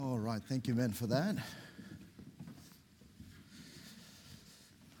right, thank you, Ben, for that.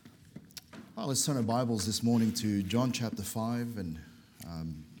 Well, let's turn our Bibles this morning to John chapter 5, and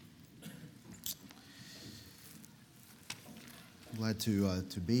glad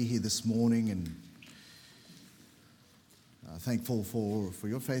to be here this morning, and thankful for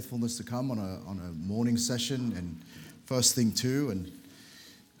your faithfulness to come on a morning session, and first thing too, and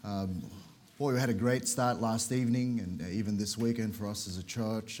boy, we had a great start last evening and even this weekend for us as a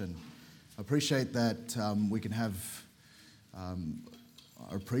church, and I appreciate that we can have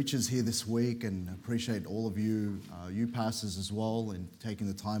our preachers here this week, and appreciate all of you, you pastors as well, and taking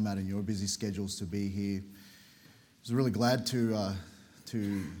the time out in your busy schedules to be here. I was really glad to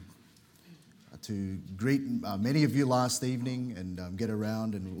greet many of you last evening and get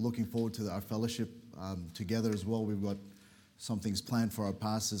around, and looking forward to our fellowship together as well. We've got some things planned for our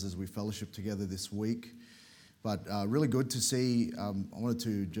pastors as we fellowship together this week. But really good to see. I wanted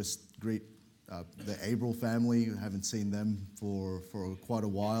to just greet the Abril family. I haven't seen them for quite a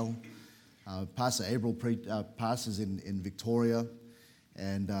while. Pastor Abril pastors in Victoria,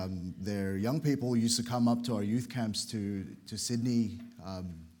 and their young people used to come up to our youth camps to Sydney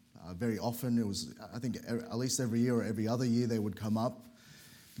very often. It was, I think, at least every year or every other year they would come up.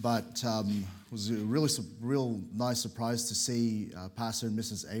 But it was a real nice surprise to see Pastor and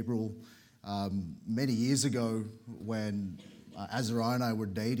Mrs. Abril many years ago when Azariah and I were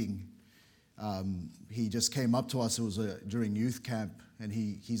dating. He just came up to us. It was during youth camp, and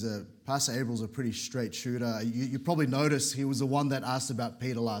Pastor Abril's a pretty straight shooter. You probably noticed he was the one that asked about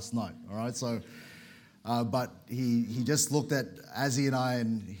Peter last night. All right, so but he just looked at Azzy and I,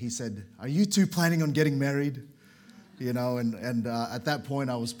 and he said, "Are you two planning on getting married?" You know, and at that point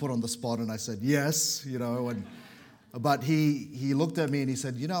I was put on the spot, and I said yes. You know, but he looked at me and he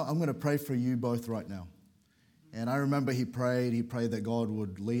said, "You know, I'm going to pray for you both right now." And I remember he prayed that God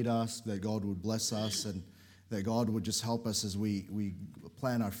would lead us, that God would bless us, and that God would just help us as we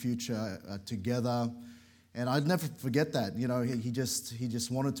plan our future together. And I'd never forget that. You know, he just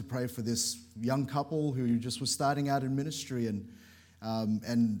wanted to pray for this young couple who just was starting out in ministry, and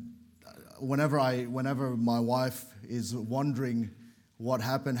whenever my wife is wondering what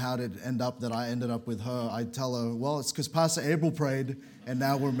happened, how did it end up that I ended up with her, I tell her, well, it's because Pastor Abril prayed, and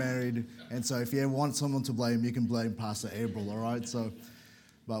now we're married. And so if you ever want someone to blame, you can blame Pastor Abril, all right? So,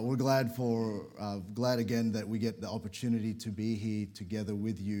 but we're glad again that we get the opportunity to be here together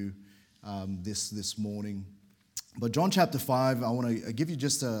with you this morning. But John chapter 5, I want to give you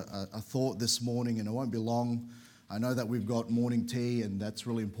just a thought this morning, and it won't be long. I know that we've got morning tea, and that's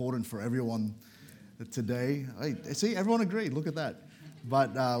really important for everyone today. Hey, see, everyone agreed. Look at that.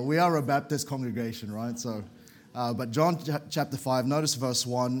 But we are a Baptist congregation, right? So, but John chapter 5, notice verse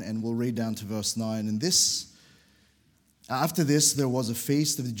 1, and we'll read down to verse 9. And after this, there was a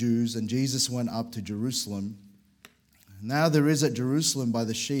feast of the Jews, and Jesus went up to Jerusalem. Now there is at Jerusalem by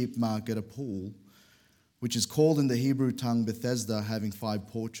the sheep market a pool, which is called in the Hebrew tongue Bethesda, having 5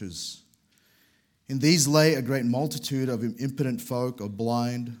 porches. In these lay a great multitude of impotent folk, of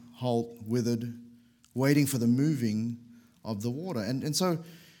blind, halt, withered, waiting for the moving of the water. And so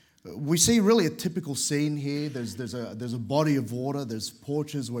we see really a typical scene here. There's a body of water. There's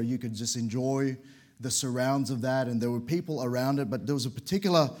porches where you could just enjoy the surrounds of that, and there were people around it. But there was a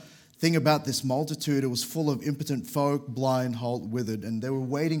particular thing about this multitude. It was full of impotent folk, blind, halt, withered, and they were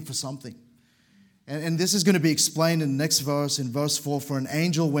waiting for something. And this is going to be explained in the next verse, in verse 4. For an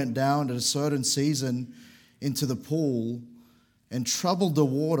angel went down at a certain season into the pool and troubled the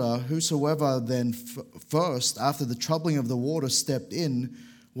water. Whosoever then first, after the troubling of the water, stepped in,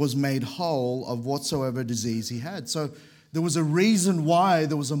 was made whole of whatsoever disease he had. So there was a reason why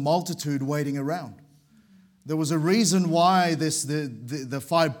there was a multitude waiting around. There was a reason why the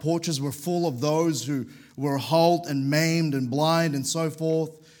 5 porches were full of those who were halt and maimed and blind and so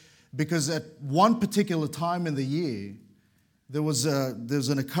forth. Because at one particular time in the year, there's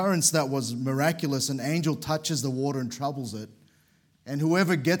an occurrence that was miraculous. An angel touches the water and troubles it, and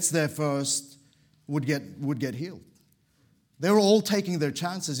whoever gets there first would get healed. They were all taking their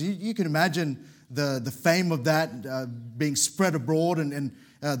chances. You can imagine the fame of that being spread abroad, and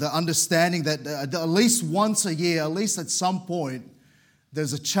the understanding that at least once a year, at least at some point,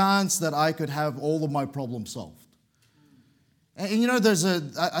 there's a chance that I could have all of my problems solved. And you know,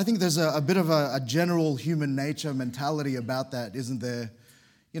 I think there's a bit of a general human nature mentality about that, isn't there?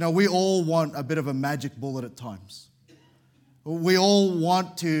 You know, we all want a bit of a magic bullet at times. We all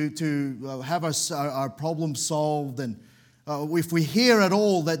want to have our problems solved, and if we hear at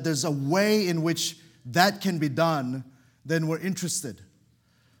all that there's a way in which that can be done, then we're interested.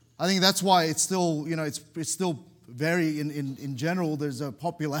 I think that's why it's still, it's still in general, there's a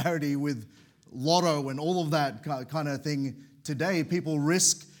popularity with lotto and all of that kind of thing today. People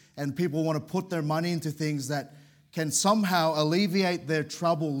risk and people want to put their money into things that can somehow alleviate their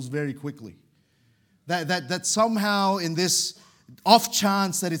troubles very quickly. That somehow in this off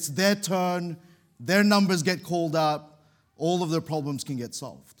chance that it's their turn, their numbers get called up, all of their problems can get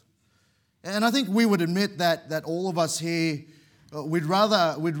solved. And I think we would admit that all of us here, we'd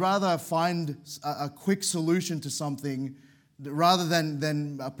rather find a quick solution to something rather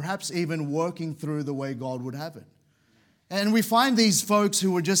than perhaps even working through the way God would have it. And we find these folks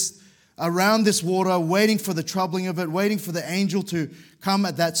who were just around this water, waiting for the troubling of it, waiting for the angel to come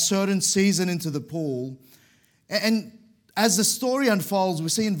at that certain season into the pool. And as the story unfolds, we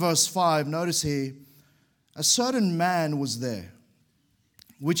see in verse 5, notice here, a certain man was there,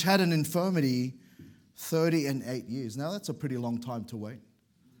 which had an infirmity 38 years. Now that's a pretty long time to wait.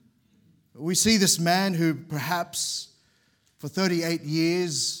 We see this man who perhaps for 38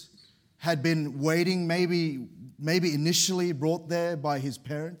 years had been waiting, maybe initially brought there by his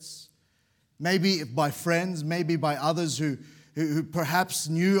parents, maybe by friends, maybe by others who perhaps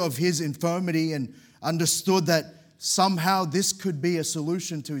knew of his infirmity and understood that somehow this could be a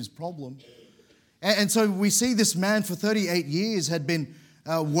solution to his problem. And so we see this man for 38 years had been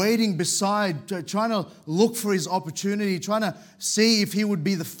waiting beside, trying to look for his opportunity, trying to see if he would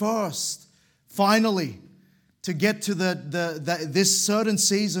be the first, finally, to get to this certain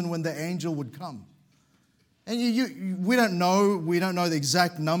season when the angel would come. And we don't know the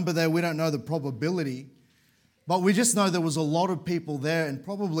exact number there, we don't know the probability, but we just know there was a lot of people there, and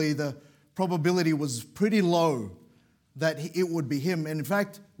probably the probability was pretty low that it would be him. And in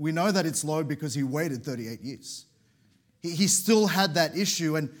fact, we know that it's low because he waited 38 years. He still had that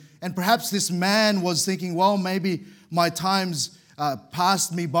issue, and perhaps this man was thinking, well, maybe my time's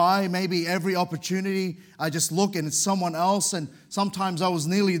passed me by, maybe every opportunity I just look and it's someone else, and sometimes I was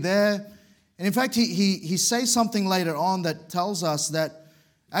nearly there. And in fact, he says something later on that tells us that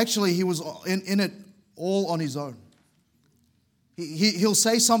actually he was in it all on his own. He'll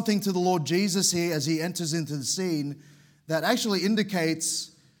say something to the Lord Jesus here as he enters into the scene that actually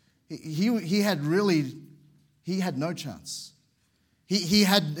indicates he had no chance. He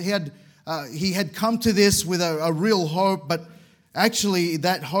had come to this with a real hope, but actually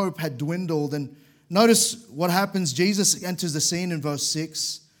that hope had dwindled. And notice what happens. Jesus enters the scene in verse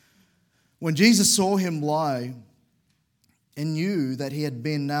 6. When Jesus saw him lie and knew that he had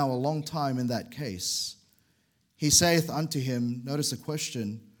been now a long time in that case, he saith unto him, notice the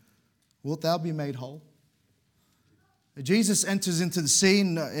question, wilt thou be made whole? Jesus enters into the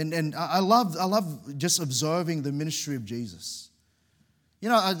scene, and I love just observing the ministry of Jesus. You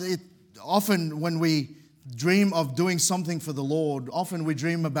know, often when we dream of doing something for the Lord, often we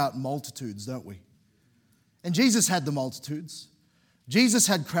dream about multitudes, don't we? And Jesus had the multitudes. Jesus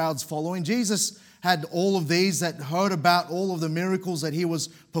had crowds following. Jesus had all of these that heard about all of the miracles that he was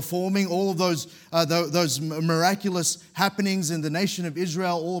performing, all of those miraculous happenings in the nation of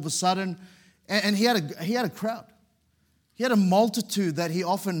Israel all of a sudden. And he had a crowd. He had a multitude that he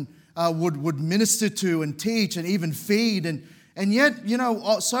often would minister to and teach and even feed. And yet, you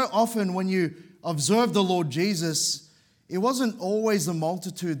know, so often when you observe the Lord Jesus, it wasn't always the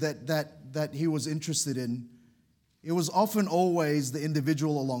multitude that he was interested in. It was often always the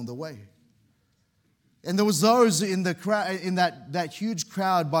individual along the way. And there was those in the crowd, in that huge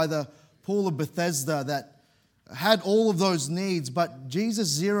crowd by the pool of Bethesda that had all of those needs, but Jesus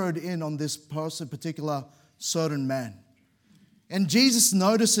zeroed in on this particular certain man. And Jesus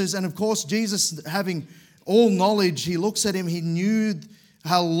notices, and of course Jesus having all knowledge, he looks at him, he knew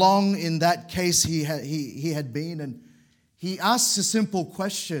how long in that case he had been, and he asks a simple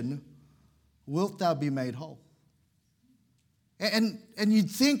question, wilt thou be made whole? And you'd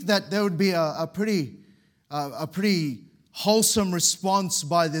think that there would be a pretty wholesome response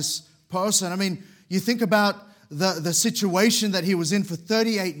by this person. I mean, you think about the situation that he was in for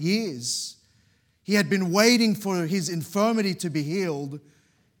 38 years. He had been waiting for his infirmity to be healed.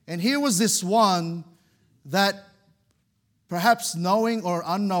 And here was this one that perhaps knowing or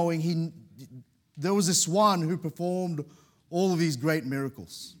unknowing, there was this one who performed all of these great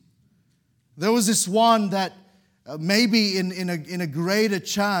miracles. There was this one that maybe in a greater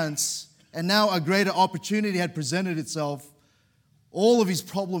chance and now a greater opportunity had presented itself, all of his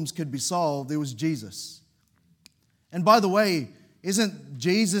problems could be solved. It was Jesus. And by the way, isn't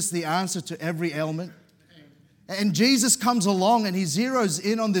Jesus the answer to every ailment? And Jesus comes along and he zeroes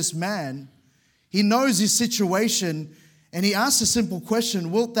in on this man. He knows his situation and he asks a simple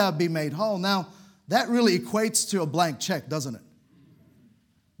question, wilt thou be made whole? Now, that really equates to a blank check, doesn't it?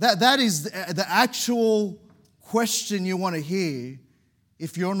 That is the actual question you want to hear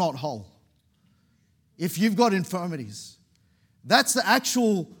if you're not whole, if you've got infirmities. That's the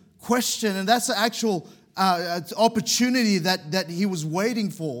actual question, and that's the actual opportunity that he was waiting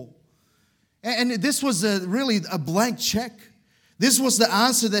for. And this was really a blank check. This was the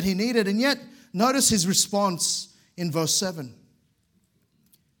answer that he needed. And yet, notice his response in verse 7.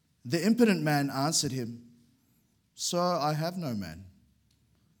 The impotent man answered him, Sir, I have no man.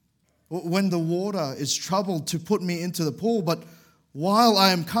 When the water is troubled to put me into the pool, but while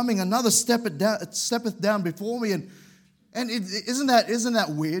I am coming, another steppeth down before me. Isn't that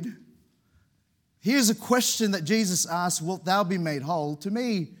weird? Here's a question that Jesus asked, wilt thou be made whole? To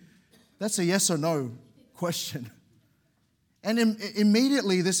me, that's a yes or no question. And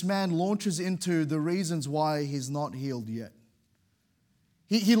immediately this man launches into the reasons why he's not healed yet.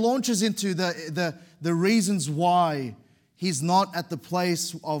 He launches into the reasons why he's not at the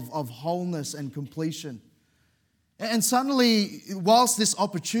place of wholeness and completion. And suddenly, whilst this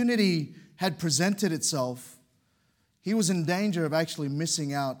opportunity had presented itself, he was in danger of actually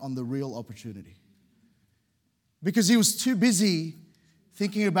missing out on the real opportunity. Because he was too busy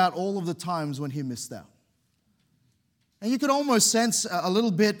thinking about all of the times when he missed out. And you could almost sense a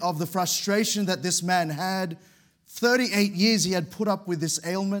little bit of the frustration that this man had. 38 years he had put up with this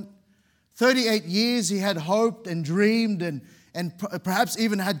ailment. 38 years he had hoped and dreamed and perhaps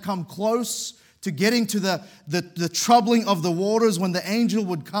even had come close to getting to the troubling of the waters when the angel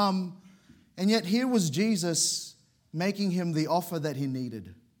would come. And yet here was Jesus making him the offer that he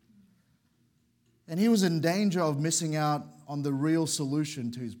needed. And he was in danger of missing out on the real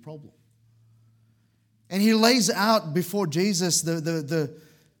solution to his problem. And he lays out before Jesus the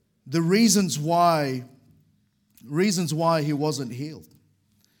reasons why he wasn't healed.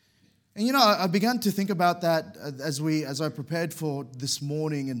 And you know, I began to think about that as I prepared for this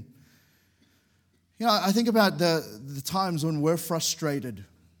morning. And you know, I think about the times when we're frustrated.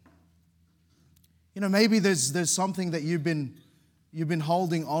 You know, maybe there's something that you've been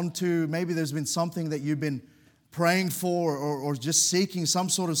holding on to. Maybe there's been something that you've been praying for or just seeking some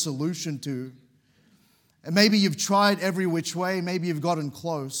sort of solution to. And maybe you've tried every which way. Maybe you've gotten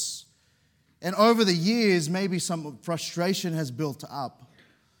close. And over the years, maybe some frustration has built up.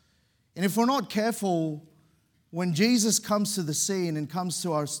 And if we're not careful, when Jesus comes to the scene and comes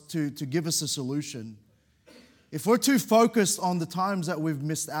to us to give us a solution, if we're too focused on the times that we've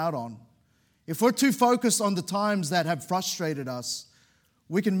missed out on, if we're too focused on the times that have frustrated us,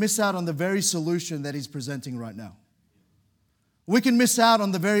 we can miss out on the very solution that He's presenting right now. We can miss out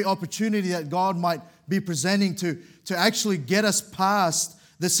on the very opportunity that God might be presenting to actually get us past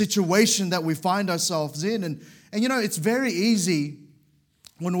the situation that we find ourselves in. And you know, it's very easy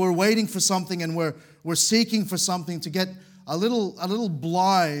when we're waiting for something and we're seeking for something to get a little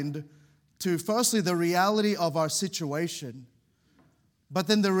blind to, firstly, the reality of our situation, but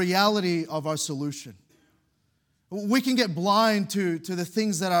then the reality of our solution. We can get blind to the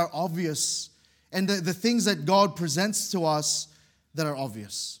things that are obvious and the things that God presents to us that are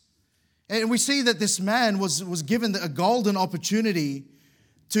obvious. And we see that this man was given a golden opportunity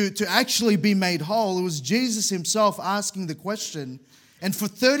to actually be made whole. It was Jesus Himself asking the question. And for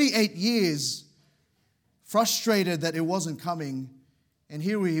 38 years, frustrated that it wasn't coming, and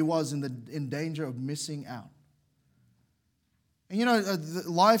here he was in danger of missing out. And you know,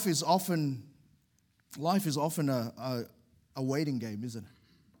 life is often a waiting game, isn't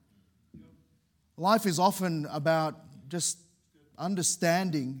it? Life is often about just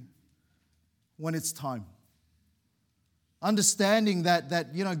understanding when it's time. Understanding that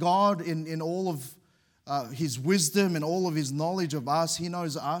you know, God in all of His wisdom and all of His knowledge of us, He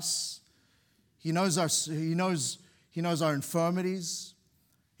knows us. He knows our infirmities.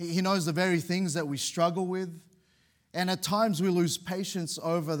 He knows the very things that we struggle with. And at times we lose patience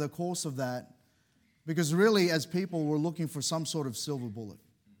over the course of that, because really as people we're looking for some sort of silver bullet.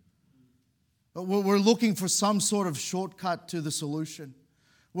 We're looking for some sort of shortcut to the solution.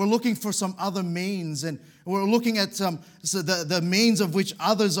 We're looking for some other means, and we're looking at the means of which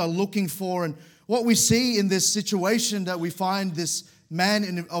others are looking for. And what we see in this situation that we find this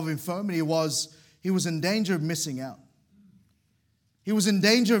man of infirmity was he was in danger of missing out. He was in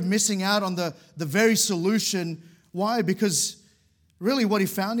danger of missing out on the very solution. Why? Because really what he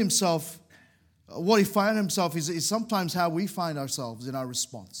found himself is sometimes how we find ourselves in our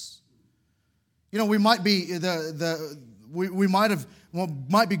response. You know, we might be we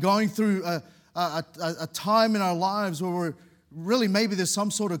might be going through a time in our lives where we're really, maybe there's some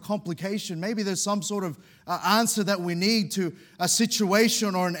sort of complication, maybe there's some sort of answer that we need to a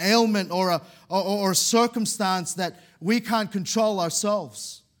situation or an ailment or a circumstance that we can't control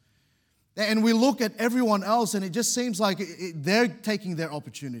ourselves. And we look at everyone else and it just seems like they're taking their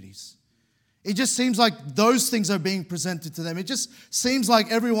opportunities. It just seems like those things are being presented to them. It just seems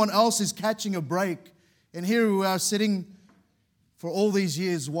like everyone else is catching a break. And here we are sitting for all these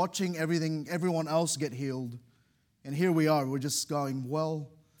years watching everyone else get healed. And here we are, we're just going, well,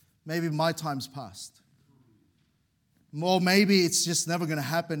 maybe my time's passed. Or maybe it's just never going to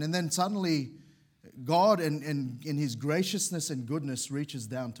happen. And then suddenly God in His graciousness and goodness reaches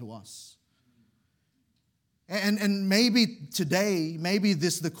down to us. And maybe today, maybe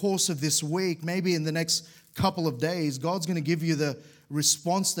the course of this week, maybe in the next couple of days, God's going to give you the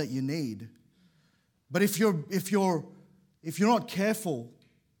response that you need. But if you're not careful,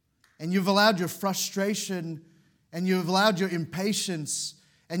 and you've allowed your frustration, and you've allowed your impatience,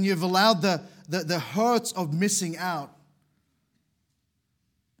 and you've allowed the hurts of missing out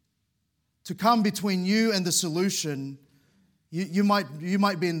to come between you and the solution, you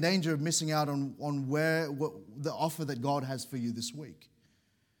might be in danger of missing out on what the offer that God has for you this week.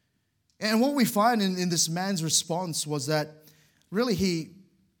 And what we find in this man's response was that really he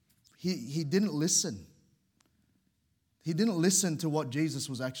didn't listen. He didn't listen to what Jesus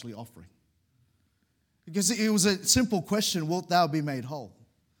was actually offering. Because it was a simple question, wilt thou be made whole?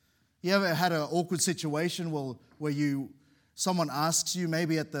 You ever had an awkward situation where someone asks you,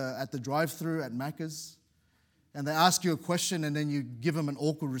 maybe at the drive-thru at Macca's, and they ask you a question and then you give them an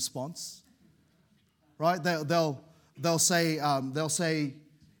awkward response, right? They'll say,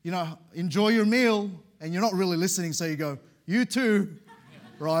 enjoy your meal, and you're not really listening, so you go, you too,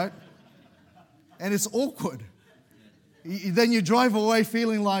 right? And it's awkward. Then you drive away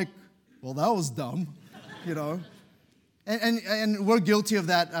feeling like, well, that was dumb, And we're guilty of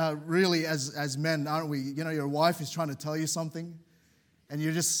that really as men, aren't we? Your wife is trying to tell you something, and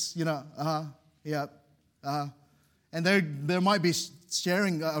you're just, and there might be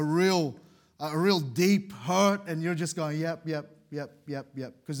sharing a real deep hurt, and you're just going, yep,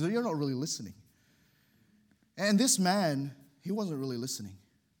 because you're not really listening. And this man, he wasn't really listening.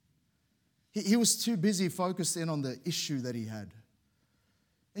 He was too busy focused in on the issue that he had.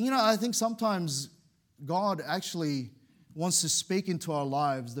 And I think sometimes God actually wants to speak into our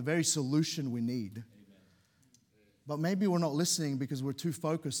lives the very solution we need. Amen. But maybe we're not listening because we're too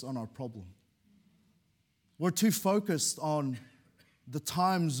focused on our problem. We're too focused on the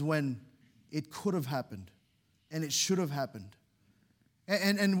times when it could have happened and it should have happened.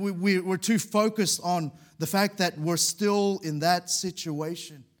 And we're too focused on the fact that we're still in that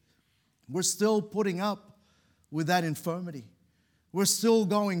situation. We're still putting up with that infirmity. We're still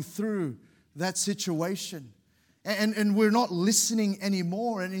going through that situation. And we're not listening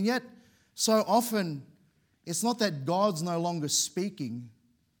anymore. And yet, so often, it's not that God's no longer speaking.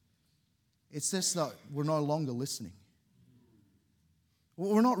 It's just that we're no longer listening.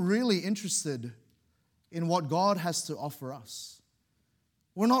 We're not really interested in what God has to offer us.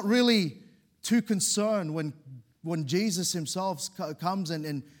 We're not really too concerned when Jesus Himself comes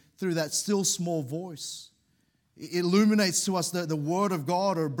and through that still small voice, illuminates to us the Word of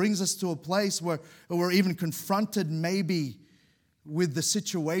God, or brings us to a place where we're even confronted maybe with the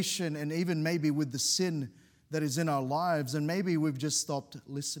situation and even maybe with the sin that is in our lives, and maybe we've just stopped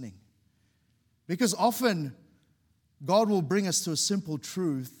listening. Because often God will bring us to a simple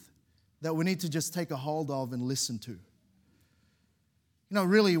truth that we need to just take a hold of and listen to.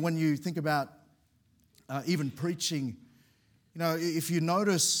 Really, when you think about even preaching, if you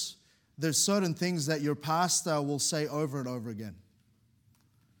notice, there's certain things that your pastor will say over and over again.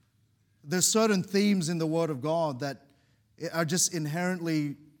 There's certain themes in the Word of God that are just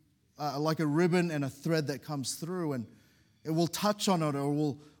inherently like a ribbon and a thread that comes through, and it will touch on it,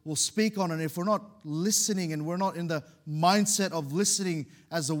 or we'll speak on it. If we're not listening and we're not in the mindset of listening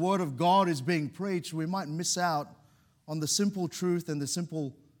as the Word of God is being preached, we might miss out on the simple truth and the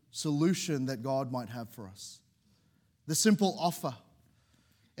simple solution that God might have for us. The simple offer.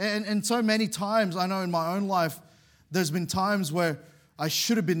 And so many times, I know in my own life, there's been times where I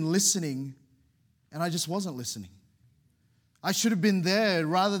should have been listening and I just wasn't listening. I should have been there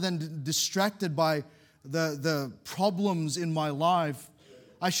rather than distracted by the problems in my life.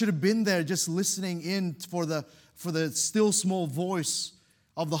 I should have been there just listening in for the still small voice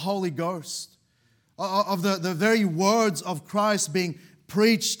of the Holy Ghost, of the very words of Christ being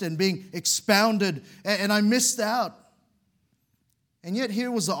preached and being expounded, and I missed out. And yet here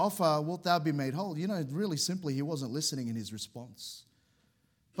was the offer, wilt thou be made whole? Really simply, he wasn't listening in his response.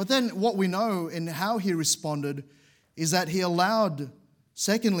 But then what we know in how he responded is that he allowed,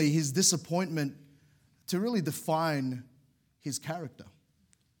 secondly, his disappointment to really define his character.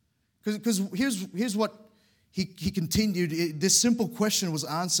 Because here's what he continued. This simple question was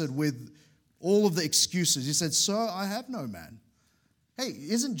answered with all of the excuses. He said, "Sir, I have no man." Hey,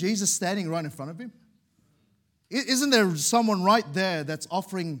 isn't Jesus standing right in front of him? Isn't there someone right there that's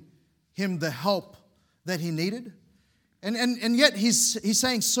offering him the help that he needed? And yet he's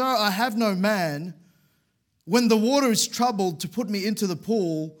saying, "Sir, I have no man when the water is troubled to put me into the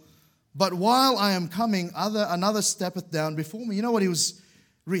pool, but while I am coming, another steppeth down before me." You know what he was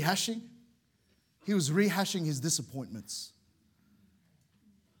rehashing? He was rehashing his disappointments.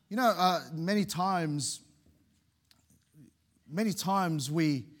 You know, many times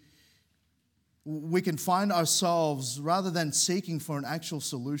we can find ourselves, rather than seeking for an actual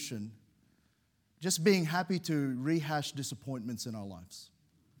solution, just being happy to rehash disappointments in our lives.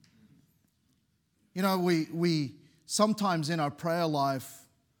 You know, we sometimes in our prayer life,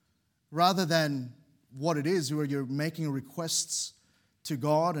 rather than what it is, where you're making requests to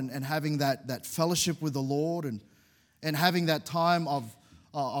God and having that fellowship with the Lord and having that time of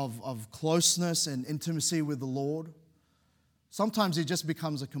closeness and intimacy with the Lord, sometimes it just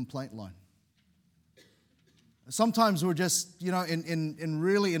becomes a complaint line. Sometimes we're just, you know,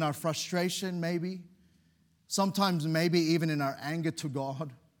 in our frustration maybe, sometimes maybe even in our anger to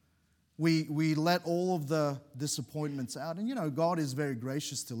God, we let all of the disappointments out. And, you know, God is very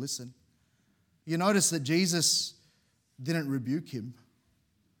gracious to listen. You notice that Jesus didn't rebuke him.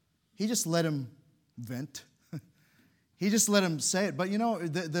 He just let him vent. He just let him say it. But, you know,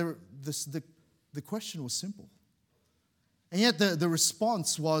 the question was simple. And yet the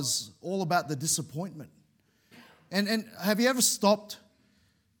response was all about the disappointment. And have you ever stopped,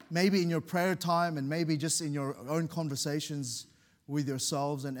 maybe in your prayer time and maybe just in your own conversations with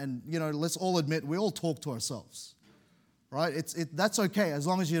yourselves, and you know, let's all admit, we all talk to ourselves, right? That's okay as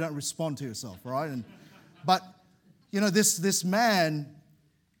long as you don't respond to yourself, right? But you know, this man,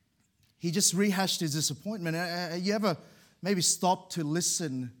 he just rehashed his disappointment. You ever maybe stop to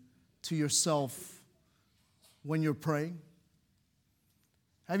listen to yourself when you're praying?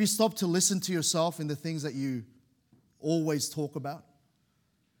 Have you stopped to listen to yourself in the things that you always talk about?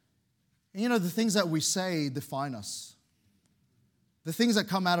 And you know, the things that we say define us. The things that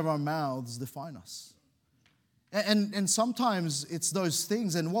come out of our mouths define us. And sometimes it's those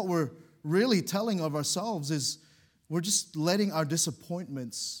things, and what we're really telling of ourselves is we're just letting our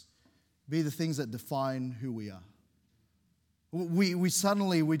disappointments be the things that define who we are. We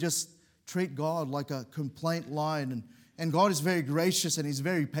suddenly just treat God like a complaint line, and God is very gracious and He's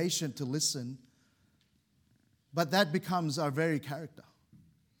very patient to listen. But that becomes our very character.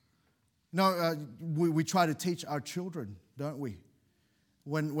 You know, we try to teach our children, don't we?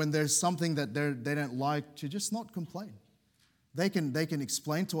 When there's something that they don't like, to just not complain. They can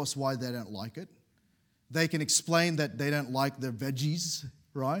explain to us why they don't like it. They can explain that they don't like their veggies,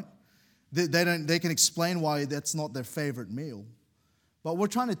 right? They can explain why that's not their favorite meal. But we're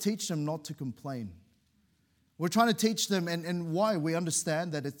trying to teach them not to complain. We're trying to teach them, and why we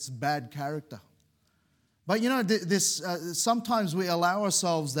understand that it's bad character. But you know, sometimes we allow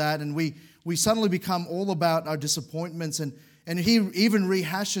ourselves that, and we suddenly become all about our disappointments, and he even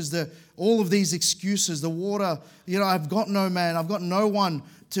rehashes all of these excuses. The water, you know, I've got no man, I've got no one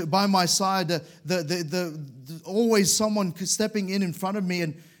by my side. The always someone stepping in front of me.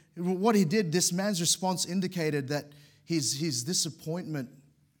 And what he did, this man's response indicated that his disappointment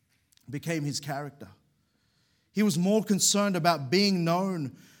became his character. He was more concerned about being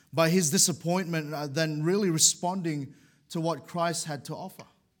known by his disappointment than really responding to what Christ had to offer.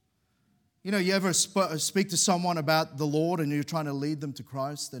 You know, you ever speak to someone about the Lord and you're trying to lead them to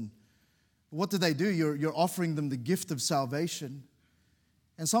Christ, and what do? You're offering them the gift of salvation.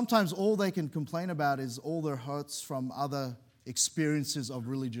 And sometimes all they can complain about is all their hurts from other experiences of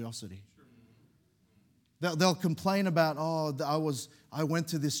religiosity. They'll complain about, I went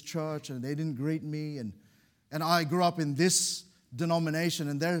to this church and they didn't greet me, and I grew up in this denomination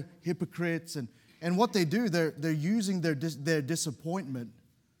and they're hypocrites. And what they do, they're using their disappointment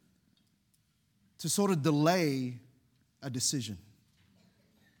to sort of delay a decision.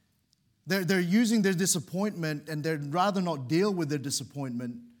 They're using their disappointment, and they'd rather not deal with their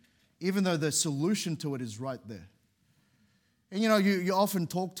disappointment, even though the solution to it is right there. And you know, you often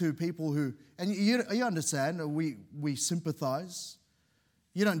talk to people who, and you understand, we sympathize.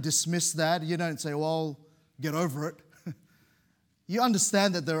 You don't dismiss that. You don't say, well, get over it. You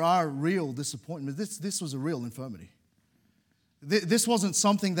understand that there are real disappointments. This was a real infirmity. This wasn't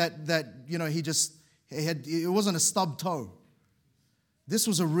something that you know, it wasn't a stub toe. This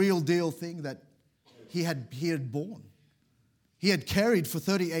was a real deal thing that he had borne. He had carried for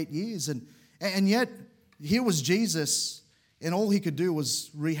 38 years, and yet here was Jesus, and all he could do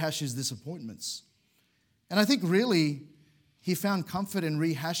was rehash his disappointments. And I think really he found comfort in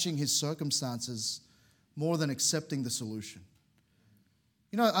rehashing his circumstances more than accepting the solution.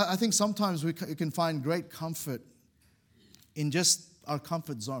 You know, I think sometimes we can find great comfort in just our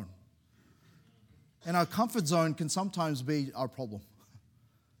comfort zone. And our comfort zone can sometimes be our problem.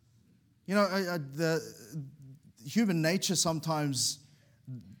 You know, the human nature sometimes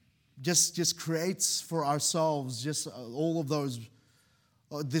just creates for ourselves just all of those,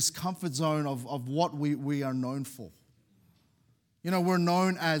 this comfort zone of what we are known for. You know, we're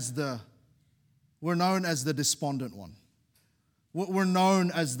known as the despondent one. We're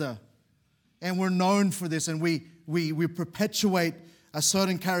known as and we're known for this, and we perpetuate a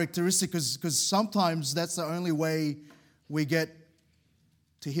certain characteristic because sometimes that's the only way we get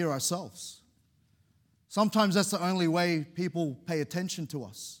to hear ourselves. Sometimes that's the only way people pay attention to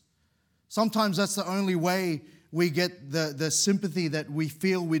us. Sometimes that's the only way we get the sympathy that we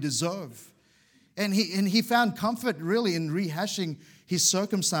feel we deserve. And he found comfort really in rehashing his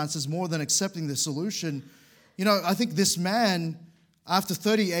circumstances more than accepting the solution. You know, I think this man, after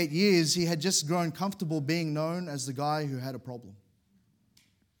 38 years, he had just grown comfortable being known as the guy who had a problem.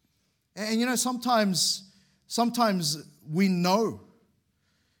 And you know, sometimes we know.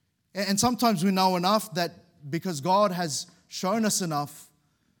 And sometimes we know enough that because God has shown us enough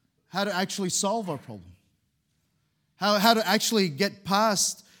how to actually solve our problem. How to actually get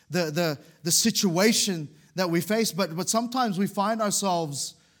past the situation that we face. But sometimes we find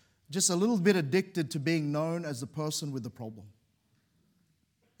ourselves just a little bit addicted to being known as the person with the problem.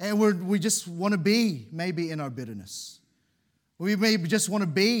 And we just want to be maybe in our bitterness. We may just want to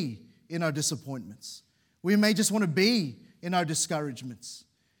be in our disappointments. We may just want to be in our discouragements.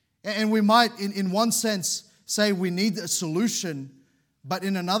 And we might, in one sense, say we need a solution, but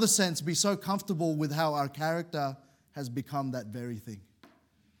in another sense, be so comfortable with how our character has become that very thing.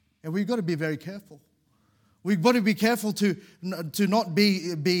 And we've got to be very careful. We've got to be careful to not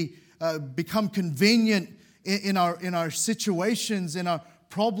become convenient in our situations, in our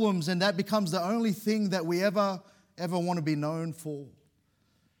problems, and that becomes the only thing that we ever want to be known for.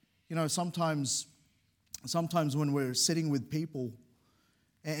 You know, sometimes when we're sitting with people,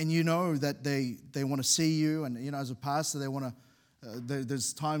 and you know that they want to see you, and you know, as a pastor, they want to.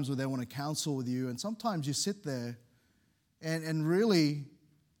 There's times where they want to counsel with you, and sometimes you sit there, and really,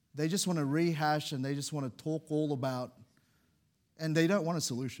 they just want to rehash and they just want to talk all about, and they don't want a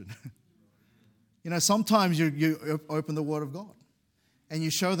solution. You know, sometimes you open the Word of God, and you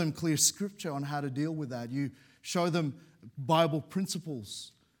show them clear Scripture on how to deal with that. You show them Bible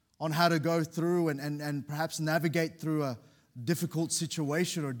principles on how to go through and perhaps navigate through a difficult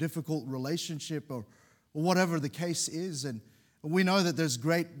situation or difficult relationship or whatever the case is. And we know that there's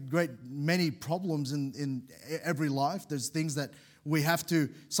great many problems in every life. There's things that we have to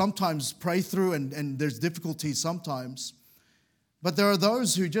sometimes pray through and there's difficulties sometimes. But there are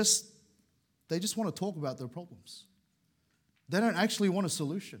those who just want to talk about their problems. They don't actually want a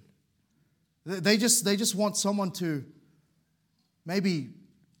solution. They just want someone to maybe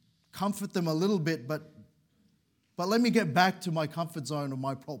comfort them a little bit, but let me get back to my comfort zone of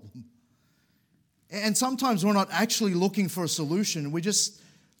my problem. And sometimes we're not actually looking for a solution. We just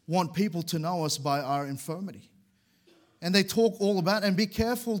want people to know us by our infirmity. And they talk all about it, and be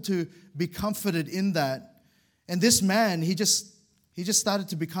careful to be comforted in that. And this man, he just started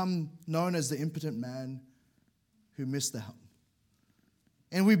to become known as the impotent man who missed out.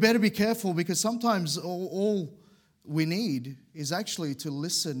 And we better be careful, because sometimes all we need is actually to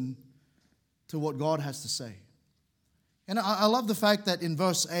listen to what God has to say. And I love the fact that in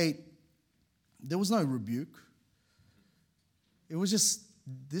verse 8, there was no rebuke. It was just,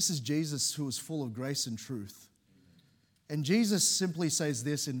 this is Jesus who was full of grace and truth. And Jesus simply says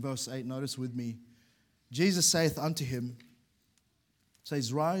this in verse 8, notice with me. Jesus saith unto him,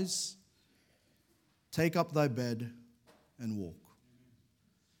 says, rise, take up thy bed, and walk.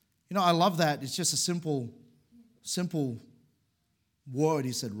 You know, I love that. It's just a simple word.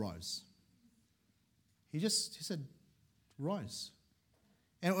 He said, rise. He said, rise.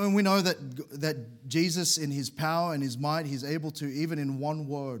 And we know that Jesus, in his power and his might, he's able to, even in one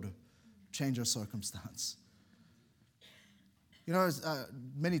word, change our circumstance. You know,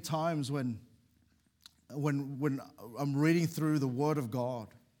 many times when I'm reading through the Word of God,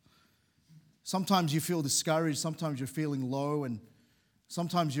 sometimes you feel discouraged, sometimes you're feeling low, and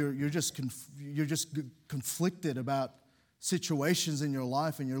sometimes you're just conflicted about situations in your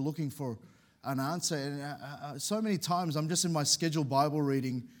life, and you're looking for an answer. And so many times I'm just in my scheduled Bible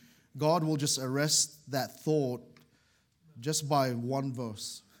reading, God will just arrest that thought just by one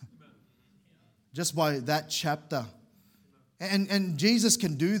verse, just by that chapter. And Jesus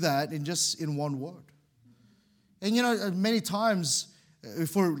can do that in one word. And many times,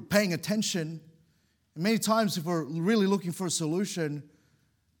 if we're paying attention, many times if we're really looking for a solution,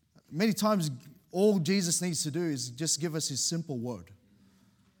 many times all Jesus needs to do is just give us His simple word.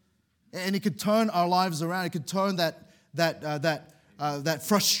 And it could turn our lives around. It could turn that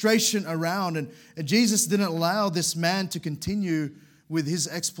frustration around. And Jesus didn't allow this man to continue with his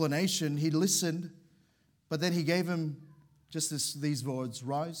explanation. He listened, but then He gave him just these words: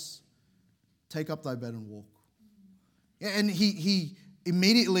 rise, take up thy bed and walk. And he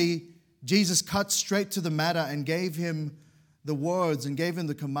immediately, Jesus cut straight to the matter and gave him the words and gave him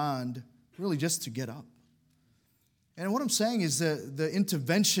the command, really just to get up. And what I'm saying is that the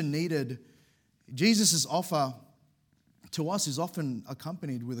intervention needed, Jesus' offer to us is often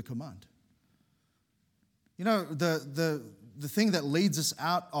accompanied with a command. The thing that leads us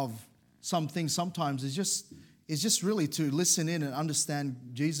out of something sometimes is just really to listen in and understand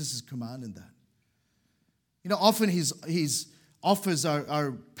Jesus' command in that. Often his offers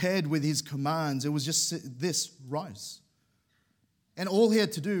are paired with His commands. It was just this: rise. And all He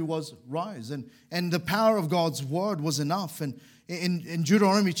had to do was rise. And the power of God's word was enough. And in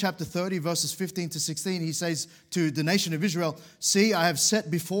Deuteronomy chapter 30, verses 15 to 16, He says to the nation of Israel, "See, I have set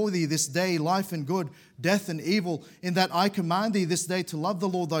before thee this day life and good, death and evil, in that I command thee this day to love the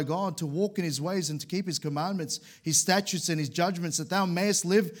Lord thy God, to walk in His ways and to keep His commandments, His statutes and His judgments, that thou mayest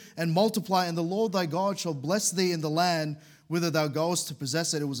live and multiply, and the Lord thy God shall bless thee in the land whither thou goest to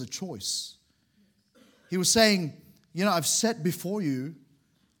possess it." It was a choice. He was saying, I've set before you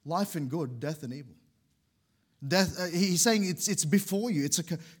life and good, death and evil. He's saying it's before you. It's a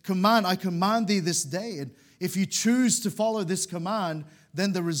command. I command thee this day. And if you choose to follow this command,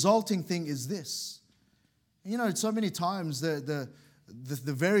 then the resulting thing is this. So many times the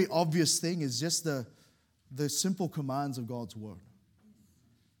very obvious thing is just the simple commands of God's word.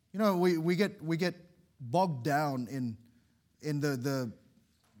 We get bogged down in the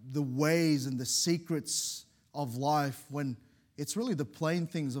ways and the secrets of life when it's really the plain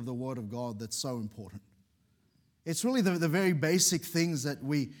things of the Word of God that's so important. It's really the very basic things that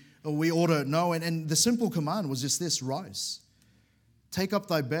we ought to know. And the simple command was just this: rise, take up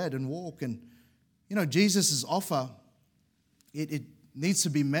thy bed and walk. And Jesus' offer, it needs to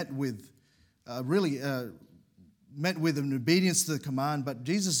be met with met with an obedience to the command, but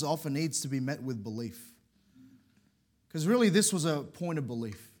Jesus' offer needs to be met with belief. Because really this was a point of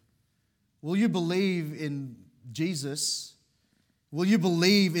belief. Will you believe in Jesus? Will you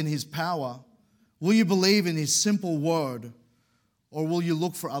believe in His power? Will you believe in His simple word? Or will you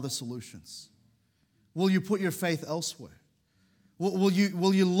look for other solutions? Will you put your faith elsewhere? Will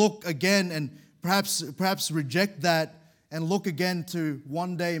you look again and perhaps reject that and look again to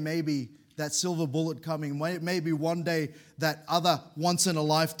one day maybe that silver bullet coming, maybe one day that other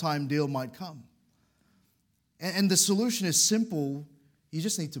once-in-a-lifetime deal might come? And the solution is simple. You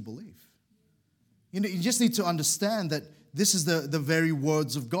just need to believe. You just need to understand that this is the very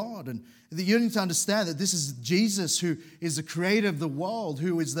words of God. And you need to understand that this is Jesus, who is the creator of the world,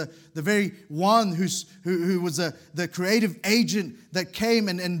 who is the very one who was the creative agent that came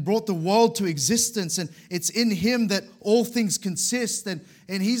and brought the world to existence. And it's in Him that all things consist. And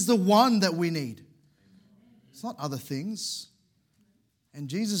He's the one that we need. It's not other things. And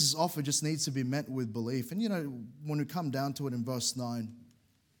Jesus' offer just needs to be met with belief. And when we come down to it in verse 9,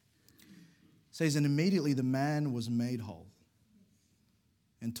 it says, "And immediately the man was made whole,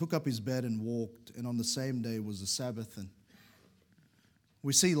 and took up his bed and walked, and on the same day was the Sabbath." And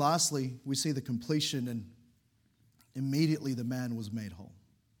lastly, we see the completion, and immediately the man was made whole.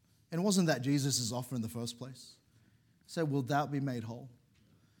 And wasn't that Jesus' offer in the first place? He said, "Wilt thou be made whole?"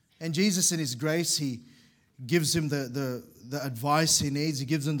 And Jesus, in His grace, He gives him the advice he needs. He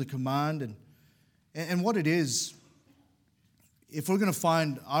gives him the command. And what it is, if we're going to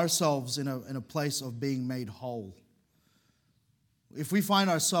find ourselves in a place of being made whole, if we're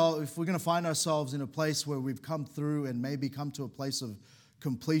going to find ourselves in a place where we've come through and maybe come to a place of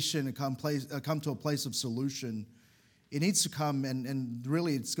completion and come to a place of solution, it needs to come, and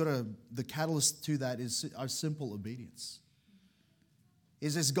really the catalyst to that is our simple obedience.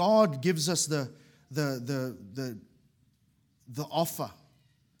 Is as God gives us the offer,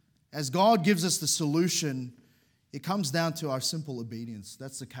 as God gives us the solution, it comes down to our simple obedience.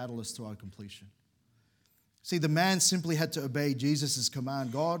 That's the catalyst to our completion. See, the man simply had to obey Jesus'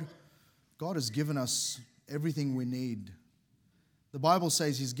 command. God has given us everything we need. The Bible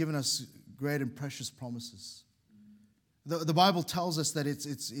says He's given us great and precious promises. The Bible tells us that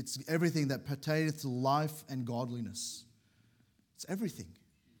it's everything that pertaineth to life and godliness. It's everything.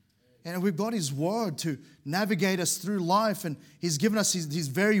 And we've got His Word to navigate us through life. And He's given us His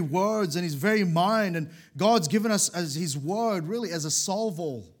very words and His very mind. And God's given us as His Word really as a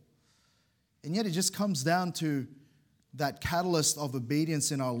solve-all. And yet it just comes down to that catalyst of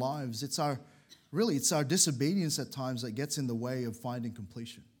obedience in our lives. It's our disobedience at times that gets in the way of finding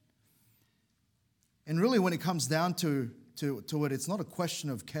completion. And really when it comes down to it, it's not a question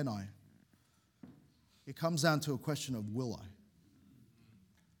of can I. It comes down to a question of will I.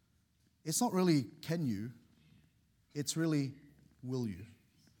 It's not really can you, it's really will you.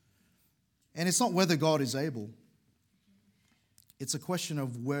 And it's not whether God is able. It's a question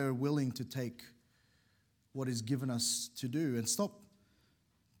of we're willing to take what is given us to do. And stop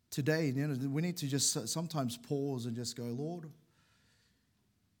today, we need to just sometimes pause and just go, Lord,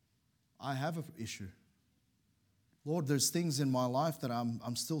 I have an issue. Lord, there's things in my life that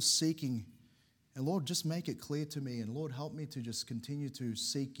I'm still seeking. And Lord, just make it clear to me. And Lord, help me to just continue to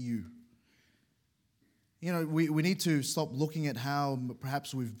seek you. We need to stop looking at how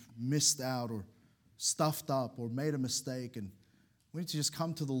perhaps we've missed out or stuffed up or made a mistake. And we need to just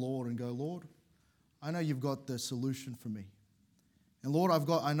come to the Lord and go, Lord, I know you've got the solution for me. And Lord,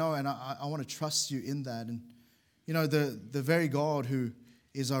 I know, and I want to trust you in that. And, the very God who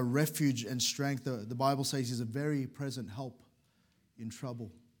is our refuge and strength, the Bible says He's a very present help in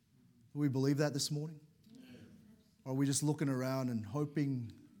trouble. Do we believe that this morning? Or are we just looking around and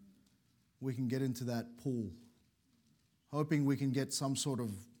hoping we can get into that pool, hoping we can get some sort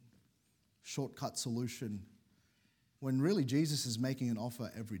of shortcut solution, when really Jesus is making an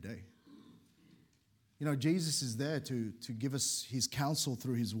offer every day? Jesus is there to give us His counsel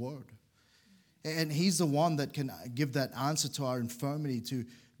through His Word. And He's the one that can give that answer to our infirmity, to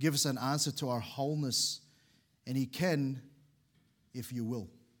give us an answer to our wholeness. And He can if you will.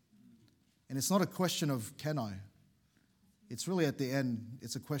 And it's not a question of can I. It's really at the end,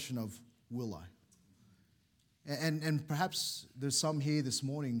 it's a question of will I. And perhaps there's some here this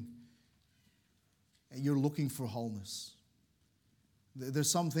morning, and you're looking for wholeness.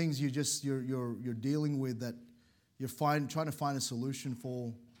 There's some things you're dealing with that you're trying to find a solution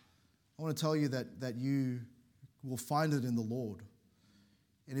for. I want to tell you that you will find it in the Lord.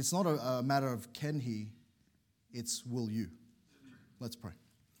 And it's not a matter of can He, it's will you. Let's pray.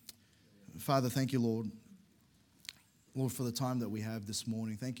 Father, thank you, Lord. Lord, for the time that we have this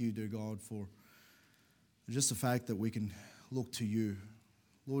morning. Thank you, dear God, for just the fact that we can look to you.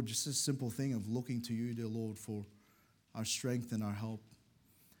 Lord, just a simple thing of looking to you, dear Lord, for our strength and our help.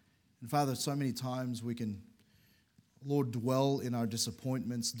 And Father, so many times we can, Lord, dwell in our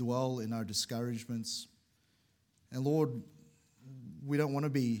disappointments, dwell in our discouragements. And Lord, we don't want to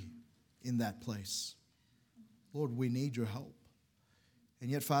be in that place. Lord, we need your help. And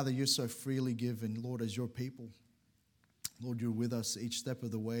yet, Father, you're so freely given, Lord, as your people. Lord, you're with us each step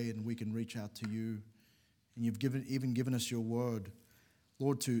of the way, and we can reach out to you. And you've even given us your word,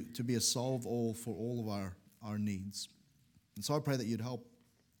 Lord, to be a solve-all for all of our needs. And so I pray that you'd help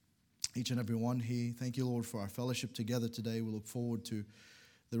each and every one here. Thank you, Lord, for our fellowship together today. We look forward to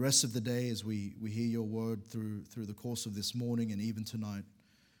the rest of the day as we hear your word through the course of this morning and even tonight.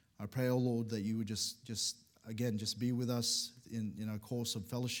 I pray, oh Lord, that you would just be with us in our course of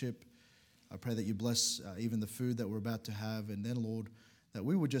fellowship. I pray that you bless even the food that we're about to have. And then, Lord, that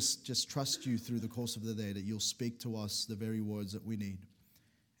we would just trust you through the course of the day, that you'll speak to us the very words that we need.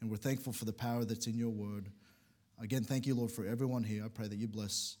 And we're thankful for the power that's in your word. Again, thank you, Lord, for everyone here. I pray that you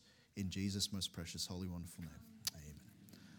bless in Jesus' most precious, holy, wonderful name.